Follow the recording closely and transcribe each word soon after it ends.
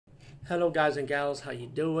Hello guys and gals, how you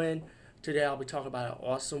doing? Today I'll be talking about an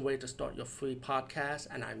awesome way to start your free podcast,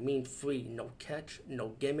 and I mean free, no catch, no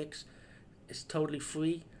gimmicks. It's totally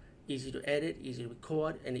free, easy to edit, easy to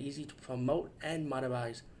record, and easy to promote and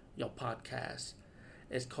monetize your podcast.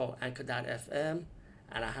 It's called Anchor.fm,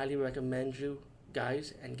 and I highly recommend you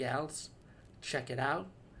guys and gals check it out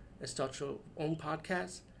and start your own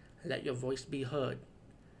podcast and let your voice be heard.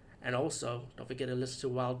 And also, don't forget to listen to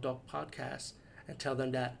Wild Dog Podcast and tell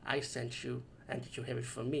them that I sent you and that you hear it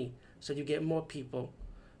from me. So you get more people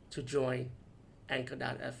to join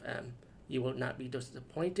Anchor.fm. You will not be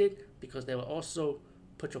disappointed because they will also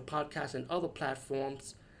put your podcast in other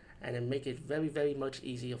platforms and then make it very, very much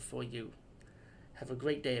easier for you. Have a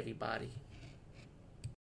great day, everybody.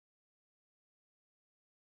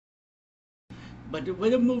 But the way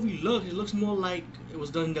the movie looks, it looks more like it was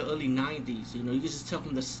done in the early '90s. You know, you can just tell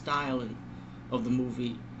from the styling of the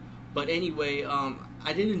movie. But anyway,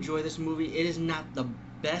 I did enjoy this movie. It is not the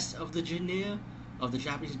best of the genre, of the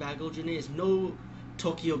Japanese bad girl genre. It's no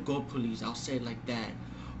Tokyo Go Police, I'll say it like that.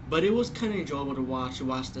 But it was kind of enjoyable to watch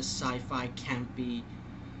the sci-fi campy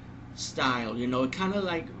style. You know, it kind of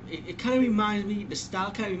reminds me. The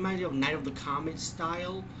style kind of reminds me of Night of the Comet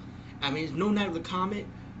style. I mean, it's no Night of the Comet,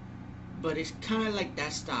 but it's kind of like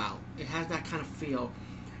that style. It has that kind of feel.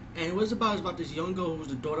 And it was about this young girl who's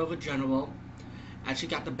the daughter of a general, and she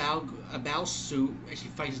got a bow suit, and she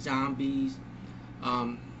fights zombies,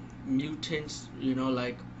 um, mutants, you know,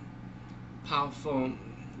 like powerful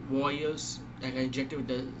warriors that got injected with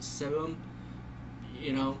the serum,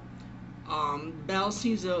 you know. Battle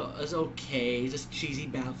scenes is okay, just cheesy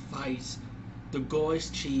battle fights. The gore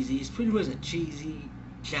is cheesy. It's pretty much a cheesy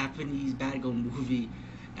Japanese bad girl movie,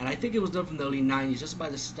 and I think it was done from the early '90s just by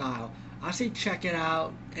the style. I say check it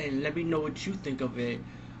out and let me know what you think of it.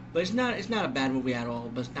 But it's not a bad movie at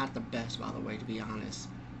all, but it's not the best, by the way, to be honest.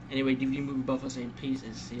 Anyway, DVD movie buff, saying peace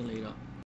and see you later.